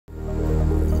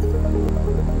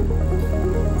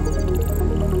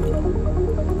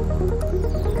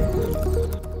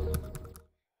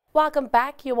Welcome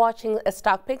back. You're watching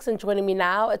Stock Picks, and joining me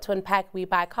now to unpack We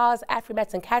Buy Cars,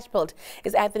 Afrimat and Cashbuild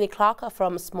is Anthony Clark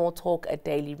from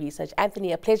SmallTalkDaily Research.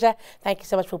 Anthony, a pleasure. Thank you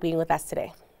so much for being with us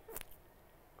today.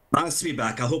 Nice to be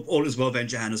back. I hope all is well there in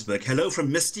Johannesburg. Hello from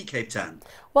misty Cape Town.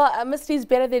 Well, misty is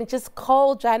better than just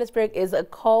cold. Johannesburg is a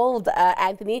cold,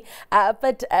 Anthony.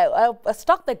 But a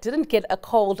stock that didn't get a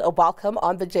cold welcome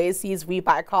on the JSE's We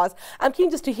Buy Cars. I'm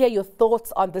keen just to hear your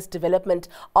thoughts on this development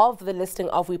of the listing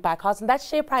of We Buy Cars, and that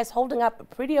share price holding up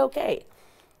pretty okay.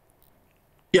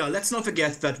 Yeah, let's not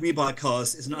forget that We Buy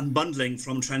Cars is an unbundling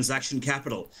from Transaction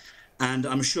Capital. And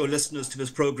I'm sure listeners to this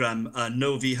program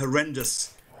know the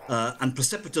horrendous and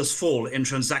precipitous fall in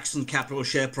Transaction Capital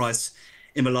share price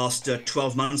in the last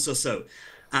 12 months or so.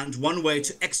 And one way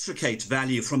to extricate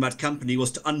value from that company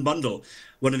was to unbundle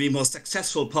one of the most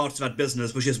successful parts of that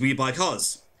business, which is We Buy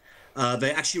Cars.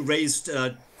 They actually raised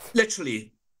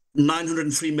literally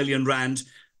 903 million rand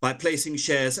by placing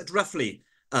shares at roughly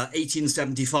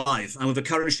 1875. And with the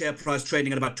current share price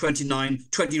trading at about 20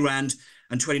 rand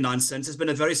and 29 cents, it's been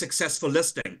a very successful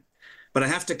listing. But I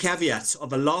have to caveat, of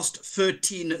the last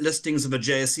 13 listings of the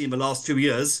JSE in the last 2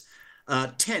 years,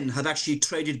 10 have actually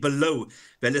traded below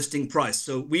their listing price.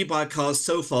 So We Buy Cars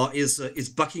so far is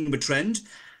bucking the trend,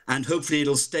 and hopefully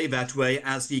it'll stay that way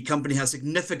as the company has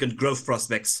significant growth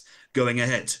prospects going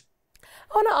ahead.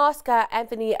 I want to ask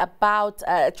Anthony about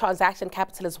transaction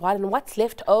capital as well and what's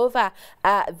left over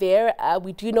there.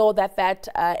 We do know that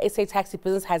SA taxi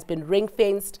business has been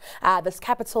ring-fenced. This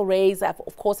capital raise,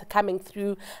 of course, coming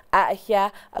through here.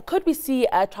 Could we see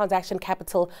transaction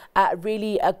capital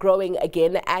really growing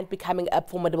again and becoming a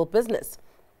formidable business?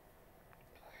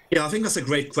 Yeah, I think that's a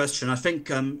great question. I think,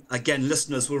 again,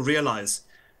 listeners will realize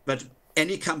that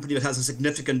any company that has a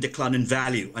significant decline in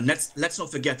value, and let's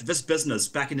not forget, this business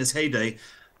back in its heyday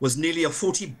was nearly a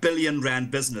 40 billion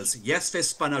rand business. Yes, they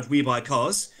spun out We Buy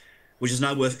Cars, which is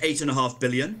now worth 8.5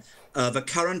 billion. The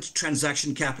current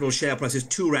Transaction Capital share price is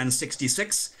 2.66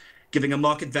 rand, giving a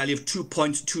market value of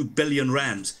 2.2 billion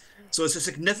rand. So it's a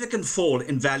significant fall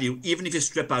in value, even if you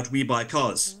strip out We Buy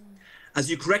Cars.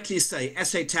 As you correctly say,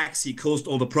 SA Taxi caused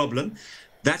all the problem.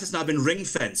 That has now been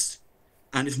ring-fenced.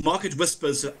 And if market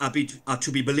whispers are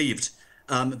to be believed,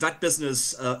 that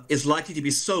business is likely to be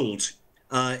sold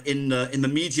in the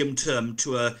medium term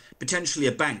to potentially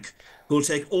a bank who will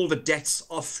take all the debts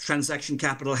off Transaction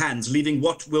Capital hands, leaving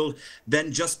what will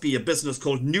then just be a business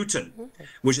called Newton,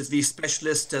 which is the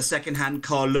specialist second-hand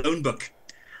car loan book.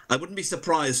 I wouldn't be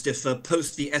surprised if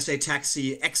post the SA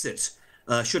Taxi exit,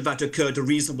 should that occur at a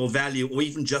reasonable value or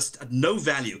even just at no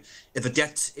value, if a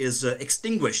debt is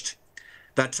extinguished,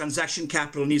 that Transaction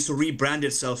Capital needs to rebrand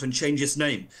itself and change its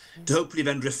name to hopefully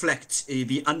then reflect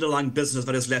the underlying business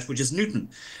that is left, which is Newton,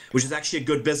 which is actually a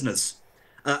good business.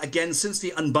 Again, since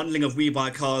the unbundling of We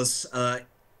Buy Cars a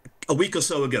week or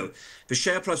so ago, the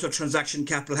share price of Transaction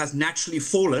Capital has naturally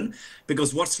fallen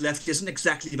because what's left isn't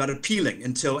exactly that appealing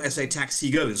until SA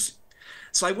Taxi goes.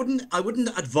 So I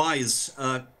wouldn't advise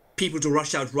people to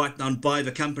rush out right now and buy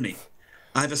the company.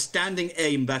 I have a standing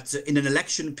aim that in an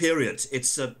election period,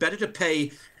 it's better to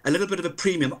pay a little bit of a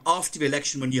premium after the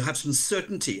election when you have some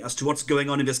certainty as to what's going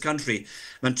on in this country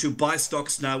than to buy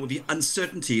stocks now with the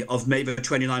uncertainty of May the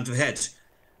 29th ahead.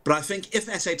 But I think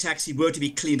if SA Taxi were to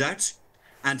be cleaned out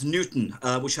and Newton,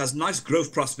 which has nice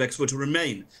growth prospects, were to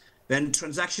remain, then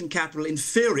Transaction Capital in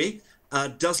theory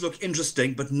does look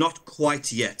interesting, but not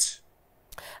quite yet.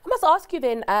 I must ask you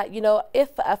then, if,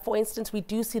 for instance, we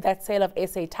do see that sale of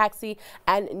SA Taxi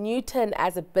and Newton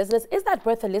as a business, is that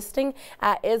worth a listing?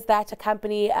 Is that a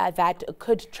company that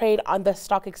could trade on the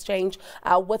stock exchange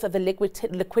with the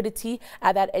liquidity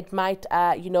that it might,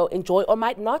 enjoy or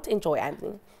might not enjoy,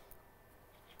 Anthony?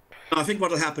 I think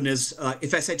what will happen is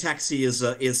if SA Taxi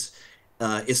is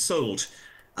sold,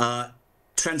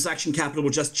 Transaction Capital will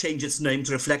just change its name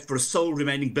to reflect for a sole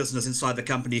remaining business inside the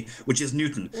company, which is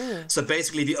Newton. So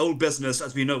basically the old business,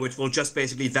 as we know it, will just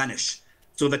basically vanish.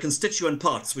 So the constituent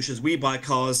parts, which is We Buy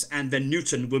Cars and then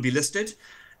Newton, will be listed,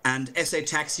 and SA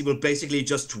Taxi will basically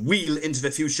just wheel into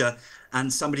the future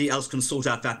and somebody else can sort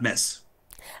out that mess.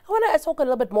 I want to talk a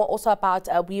little bit more also about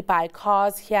We Buy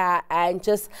Cars here and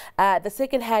just the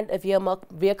second-hand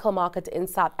vehicle market in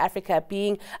South Africa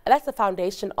being, that's the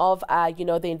foundation of,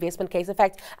 the investment case. In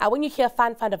fact, when you hear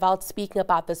Van der Walt speaking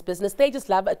about this business, they just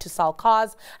love to sell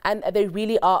cars and they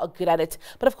really are good at it.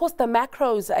 But of course, the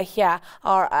macros here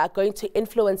are going to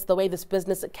influence the way this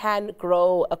business can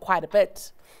grow quite a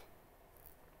bit.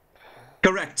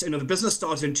 Correct. The business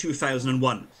started in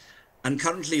 2001. And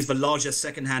currently is the largest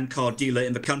second-hand car dealer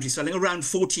in the country, selling around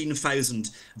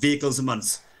 14,000 vehicles a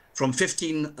month from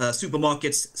 15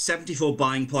 supermarkets, 74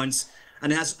 buying points,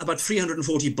 and it has about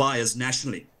 340 buyers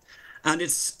nationally. And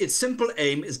its simple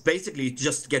aim is basically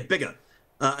just to get bigger.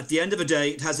 At the end of the day,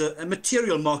 it has a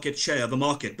material market share of the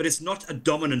market, but it's not a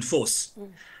dominant force.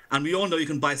 And we all know you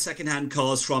can buy second-hand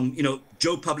cars from,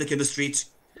 Joe Public in the street,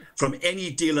 from any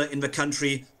dealer in the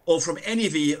country, or from any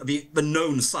of the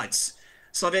known sites.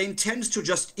 So they intend to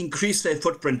just increase their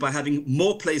footprint by having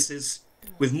more places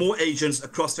with more agents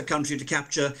across the country to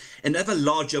capture an ever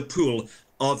larger pool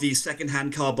of the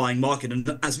second-hand car buying market.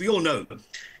 And as we all know,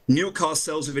 new car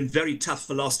sales have been very tough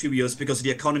for the last few years because of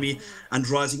the economy and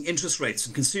rising interest rates.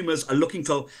 And consumers are looking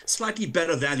for slightly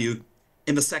better value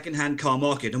in the second-hand car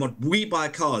market. And what We Buy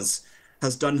Cars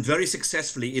has done very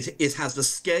successfully, it has the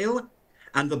scale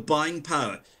and the buying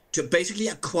power to basically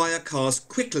acquire cars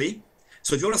quickly.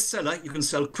 So if you're a seller, you can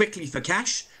sell quickly for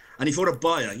cash. And if you're a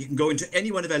buyer, you can go into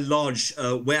any one of their large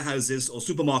warehouses or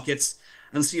supermarkets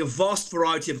and see a vast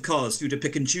variety of cars for you to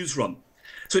pick and choose from.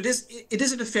 So it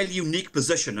is in a fairly unique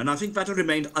position, and I think that will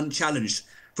remain unchallenged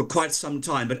for quite some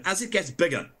time. But as it gets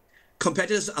bigger,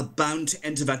 competitors are bound to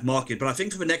enter that market. But I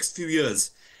think for the next few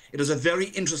years, it has a very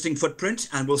interesting footprint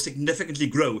and will significantly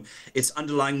grow its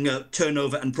underlying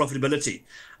turnover and profitability.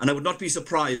 And I would not be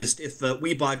surprised if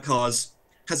We Buy Cars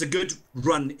has a good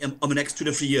run on the next 2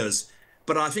 to 3 years.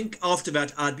 But I think after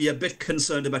that, I'd be a bit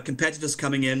concerned about competitors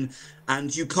coming in,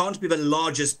 and you can't be the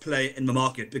largest player in the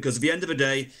market, because at the end of the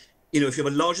day, if you're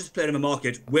the largest player in the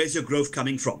market, where's your growth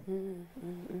coming from?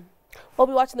 We'll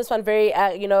be watching this one very,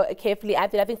 carefully,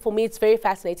 Anthony. I think for me, it's very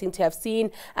fascinating to have seen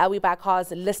We Buy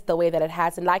Cars list the way that it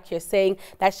has. And like you're saying,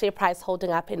 that share price holding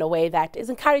up in a way that is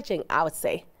encouraging, I would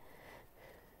say.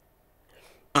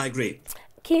 I agree.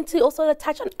 Keen to also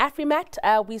touch on Afrimat.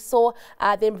 We saw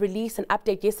them release an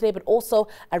update yesterday, but also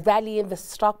a rally in the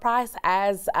stock price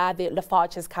as the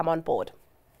Lafarge has come on board.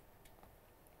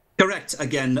 Correct.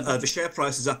 Again, the share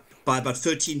price is up by about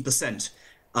 13%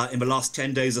 in the last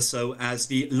 10 days or so, as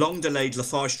the long-delayed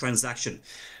Lafarge transaction,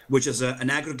 which is an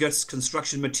aggregates,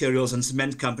 construction materials and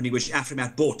cement company which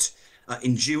Afrimat bought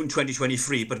in June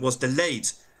 2023, but was delayed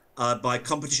by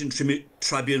Competition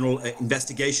Tribunal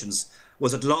investigations,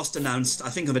 was at last announced,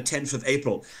 I think, on the 10th of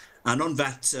April. And on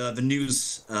that,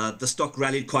 the stock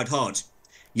rallied quite hard.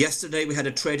 Yesterday, we had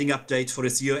a trading update for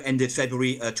its year ended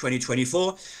February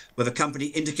 2024, where the company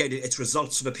indicated its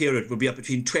results for the period will be up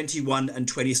between 21 and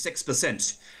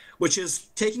 26%, which is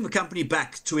taking the company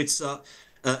back to its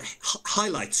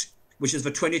highlight, which is the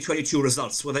 2022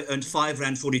 results, where they earned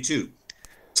R5.42.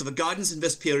 So the guidance in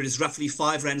this period is roughly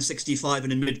R5.65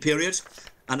 in a mid-period.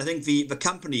 And I think the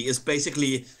company is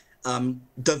basically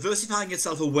diversifying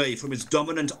itself away from its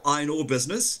dominant iron ore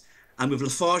business, and with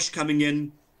Lafarge coming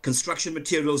in, construction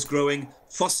materials growing,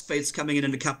 phosphates coming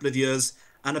in a couple of years,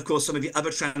 and of course some of the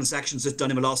other transactions it's done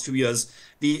in the last few years,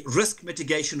 the risk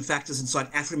mitigation factors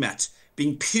inside Afrimat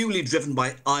being purely driven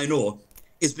by iron ore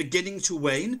is beginning to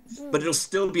wane, but it'll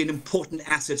still be an important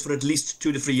asset for at least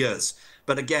 2 to 3 years.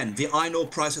 But again, the iron ore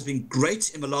price has been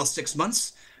great in the last 6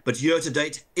 months, but year to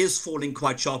date is falling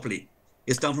quite sharply.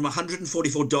 It's down from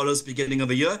 $144 beginning of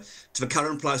the year to the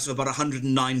current price of about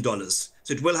 $109.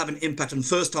 So it will have an impact on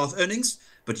first half earnings,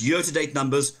 but year-to-date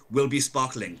numbers will be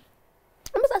sparkling.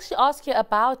 I must actually ask you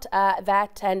about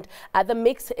that and the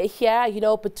mix here,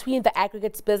 between the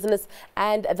aggregates business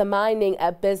and the mining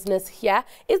business here.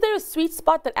 Is there a sweet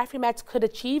spot that Afrimat could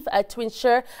achieve to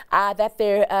ensure that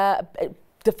they're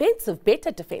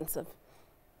better defensive?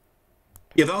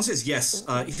 Yeah, the answer is yes.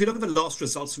 If you look at the last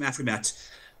results from Afrimat,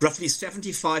 roughly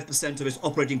 75% of its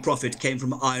operating profit came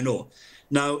from iron ore.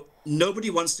 Now, nobody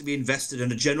wants to be invested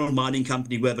in a general mining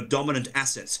company where the dominant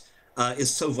asset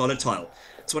is so volatile.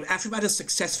 So what Afrimat has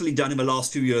successfully done in the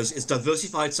last few years is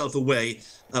diversify itself away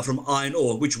from iron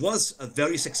ore, which was a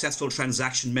very successful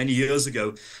transaction many years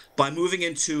ago, by moving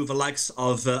into the likes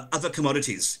of other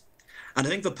commodities. And I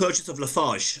think the purchase of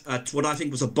Lafarge at what I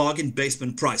think was a bargain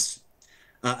basement price.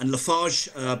 And Lafarge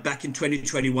back in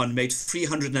 2021 made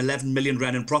 311 million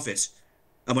rand in profit.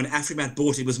 And when Afrimat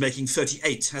bought it, was making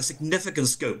 38, has significant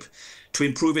scope to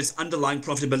improve its underlying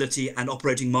profitability and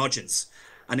operating margins.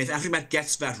 And if Afrimat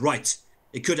gets that right,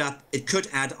 it could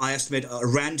add, I estimate,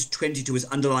 around 20 to its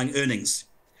underlying earnings.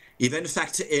 You then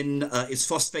factor in its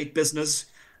phosphate business,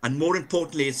 and more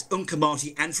importantly, its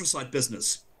Unkomati anthracite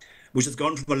business, which has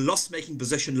gone from a loss-making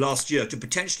position last year to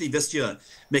potentially this year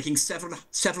making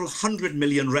several hundred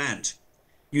million rand.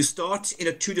 You start in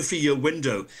a 2 to 3 year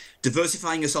window,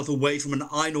 diversifying yourself away from an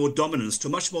iron ore dominance to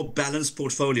a much more balanced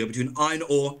portfolio between iron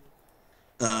ore,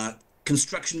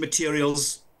 construction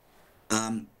materials,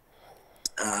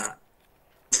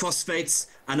 phosphates,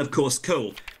 and of course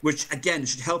coal, which again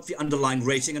should help the underlying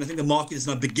rating. And I think the market is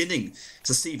now beginning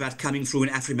to see that coming through in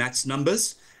Afrimat's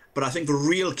numbers. But I think the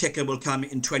real kicker will come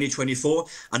in 2024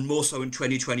 and more so in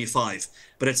 2025.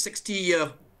 But at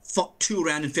 62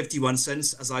 Rand and 51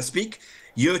 cents as I speak,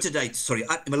 year to date,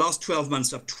 in the last 12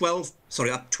 months, up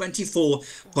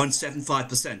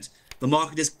 24.75%. The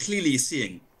market is clearly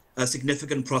seeing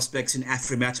significant prospects in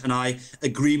Afrimat, and I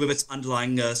agree with its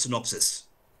underlying synopsis.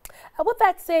 With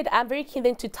that said, I'm very keen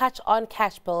then to touch on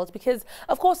Cashbuild because,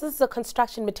 of course, this is a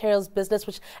construction materials business,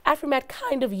 which Afrimat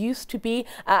kind of used to be.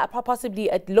 Possibly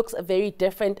it looks very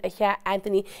different here,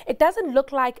 Anthony. It doesn't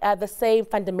look like the same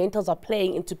fundamentals are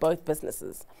playing into both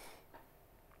businesses.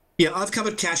 Yeah, I've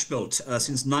covered Cashbuild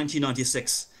since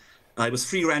 1996. It was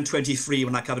 3 Rand 23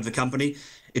 when I covered the company.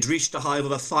 It reached a high of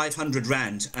over 500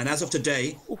 Rand, and as of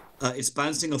today, it's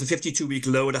bouncing off a 52-week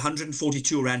low at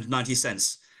 142 Rand 90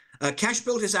 cents.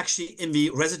 Cashbuild is actually in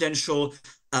the residential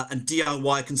and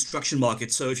DIY construction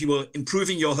market. So if you were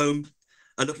improving your home,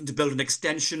 looking to build an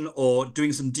extension or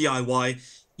doing some DIY,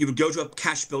 you would go to a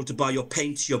Cashbuild to buy your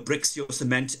paint, your bricks, your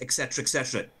cement, etc.,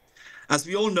 etc. As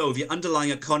we all know, the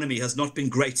underlying economy has not been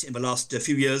great in the last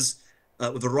few years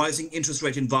with a rising interest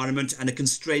rate environment and a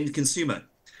constrained consumer.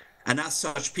 And as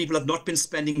such, people have not been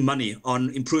spending money on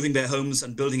improving their homes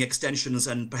and building extensions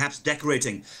and perhaps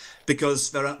decorating because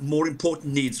there are more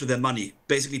important needs with their money,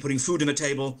 basically putting food on the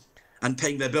table and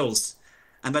paying their bills.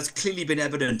 And that's clearly been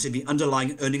evident in the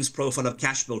underlying earnings profile of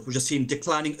Cashbuild, which has seen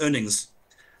declining earnings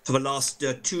for the last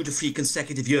 2 to 3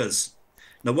 consecutive years.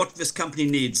 Now, what this company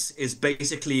needs is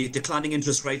basically declining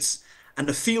interest rates and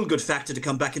a feel-good factor to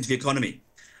come back into the economy.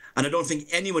 And I don't think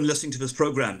anyone listening to this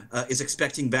program is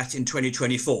expecting that in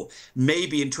 2024,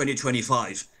 maybe in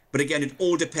 2025. But again, it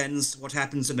all depends what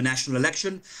happens in the national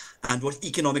election and what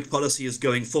economic policy is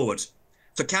going forward.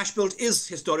 So Cashbuild is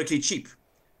historically cheap,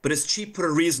 but it's cheap for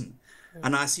a reason.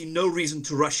 And I see no reason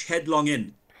to rush headlong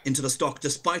into the stock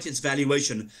despite its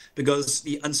valuation, because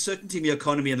the uncertainty in the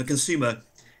economy and the consumer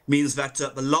means that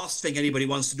the last thing anybody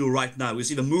wants to do right now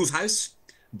is either move house,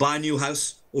 buy a new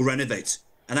house, or renovate.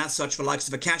 And as such, the likes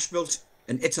of a Cashbuild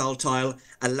and Italtile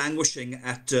are languishing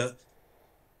at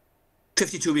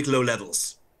 52-week low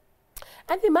levels.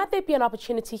 And might there be an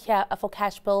opportunity here for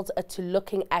Cashbuild to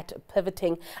looking at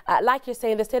pivoting? Like you're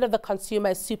saying, the state of the consumer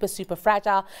is super, super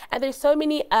fragile. And there's so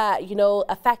many,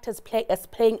 factors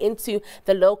playing into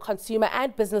the low consumer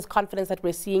and business confidence that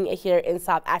we're seeing here in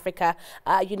South Africa.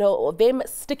 Them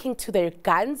sticking to their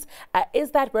guns.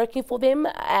 Is that working for them?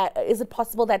 Is it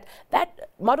possible that that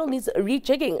model needs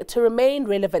rejigging to remain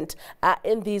relevant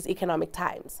in these economic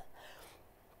times?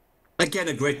 Again,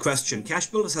 a great question.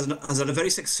 Cashbuild has had a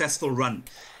very successful run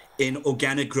in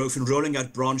organic growth and rolling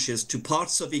out branches to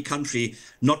parts of the country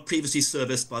not previously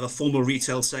serviced by the formal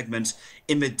retail segment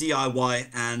in the DIY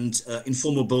and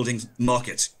informal building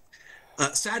market.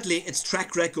 Sadly, its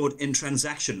track record in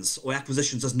transactions or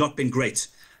acquisitions has not been great.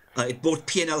 It bought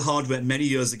P&L Hardware many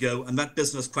years ago, and that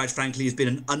business, quite frankly, has been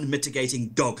an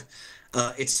unmitigating dog.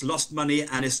 It's lost money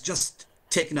and it's just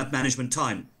taken up management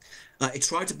time. It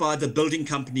tried to buy the building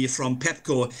company from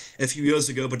Pepco a few years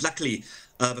ago, but luckily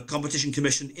the Competition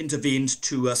Commission intervened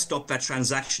to stop that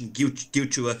transaction due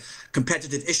to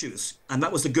competitive issues. And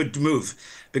that was a good move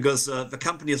because the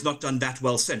company has not done that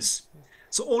well since.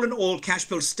 So all in all,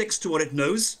 Cashbuild sticks to what it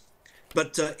knows,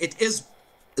 but it is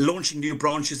launching new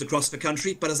branches across the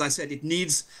country. But as I said, it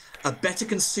needs a better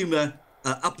consumer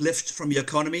uplift from the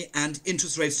economy and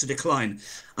interest rates to decline.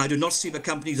 I do not see the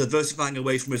company diversifying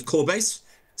away from its core base.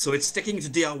 So it's sticking to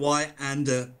DIY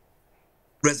and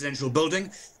residential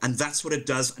building, and that's what it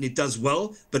does, and it does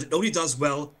well, but it only does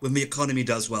well when the economy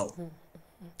does well.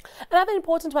 Another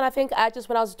important one, I think, just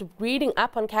when I was reading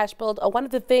up on Cashbuild, one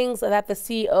of the things that the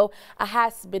CEO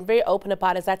has been very open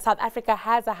about is that South Africa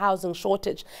has a housing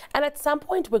shortage. And at some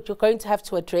point, we're going to have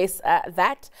to address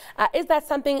that. Is that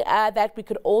something that we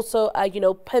could also,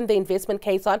 pin the investment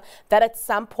case on, that at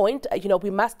some point, we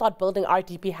must start building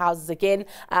RDP houses again.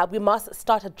 We must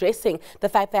start addressing the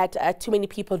fact that too many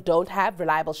people don't have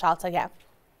reliable shelter here.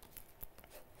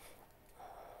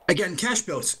 Again,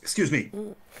 Cashbuild, excuse me.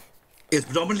 Is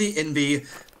predominantly in the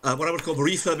what I would call the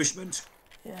refurbishment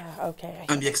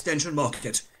and the extension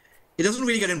market. It doesn't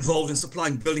really get involved in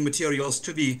supplying building materials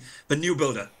to the new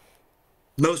builder.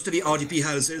 Most of the RDP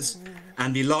houses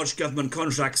and the large government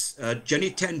contracts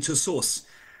generally tend to source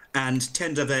and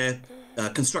tender their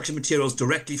construction materials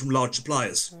directly from large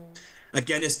suppliers.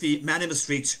 Again, it's the man in the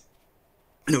street,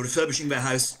 refurbishing their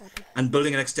house and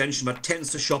building an extension that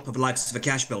tends to shop at the likes of the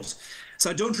Cashbuild. So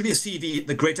I don't really see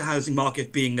the greater housing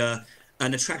market being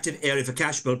an attractive area for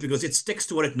Cashbuild because it sticks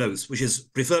to what it knows, which is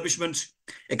refurbishment,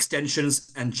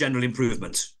 extensions, and general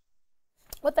improvement.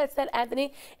 With that said,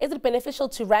 Anthony, is it beneficial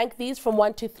to rank these from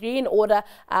 1 to 3 in order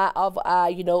of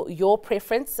your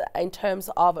preference in terms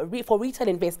of for retail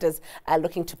investors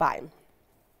looking to buy?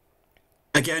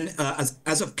 Again,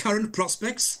 as of current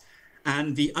prospects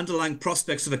and the underlying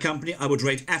prospects of a company, I would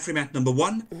rate Afrimat number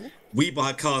 1, We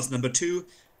Buy Cars number 2,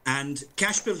 and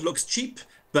Cashbuild looks cheap,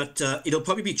 but it'll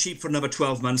probably be cheap for another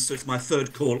 12 months, so it's my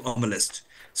third call on the list.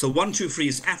 So 1, 2, 3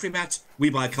 is Afrimat, We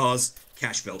Buy Cars,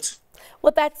 Cashbuild.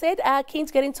 With that said, keen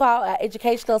to get into our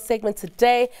educational segment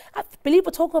today. I believe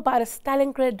we're talking about a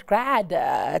Stalingrad grad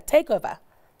takeover.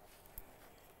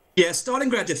 Yeah,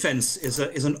 Stalingrad defense is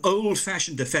an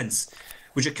old-fashioned defense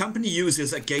which a company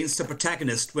uses against a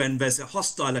protagonist when there's a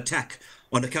hostile attack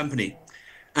on a company.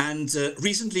 And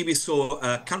recently we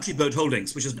saw Country Bird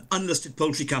Holdings, which is an unlisted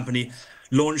poultry company,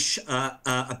 launch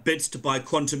a bid to buy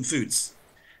Quantum Foods.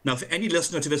 Now, for any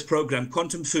listener to this program,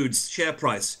 Quantum Foods' share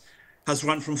price has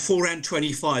run from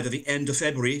R4.25 at the end of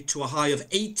February to a high of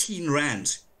 18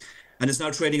 Rand, and is now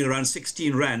trading at around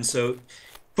 16 Rand. So,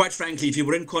 quite frankly, if you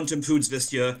were in Quantum Foods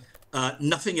this year,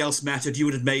 nothing else mattered. You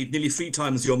would have made nearly 3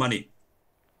 times your money.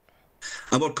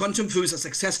 And what Quantum Foods has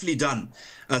successfully done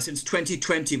since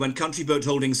 2020, when Country Bird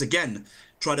Holdings again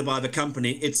tried to buy the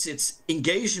company, it's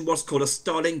engaged in what's called a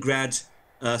Stalingrad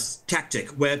tactic,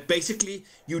 where basically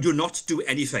you do not do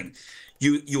anything.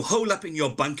 You hole up in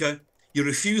your bunker, you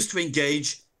refuse to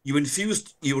engage, you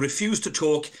refuse to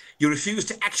talk, you refuse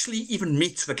to actually even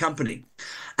meet the company.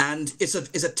 And it's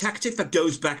a tactic that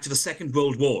goes back to the Second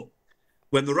World War,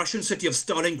 when the Russian city of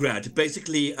Stalingrad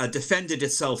basically defended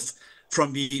itself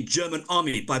from the German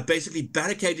army by basically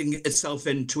barricading itself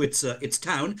into its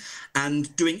town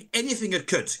and doing anything it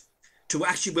could to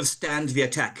actually withstand the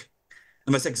attack.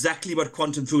 And that's exactly what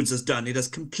Quantum Foods has done. It has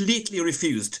completely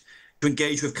refused to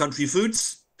engage with Country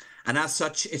Foods. And as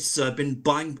such, it's been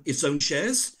buying its own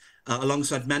shares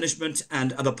alongside management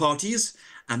and other parties.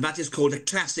 And that is called a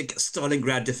classic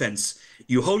Stalingrad defense.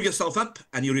 You hold yourself up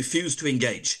and you refuse to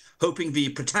engage, hoping the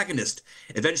protagonist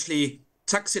eventually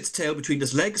tucks its tail between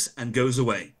its legs and goes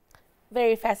away.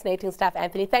 Very fascinating stuff,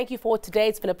 Anthony. Thank you for today.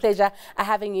 It's been a pleasure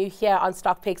having you here on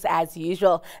Stock Picks as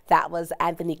usual. That was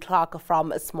Anthony Clark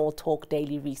from Small Talk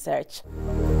Daily Research.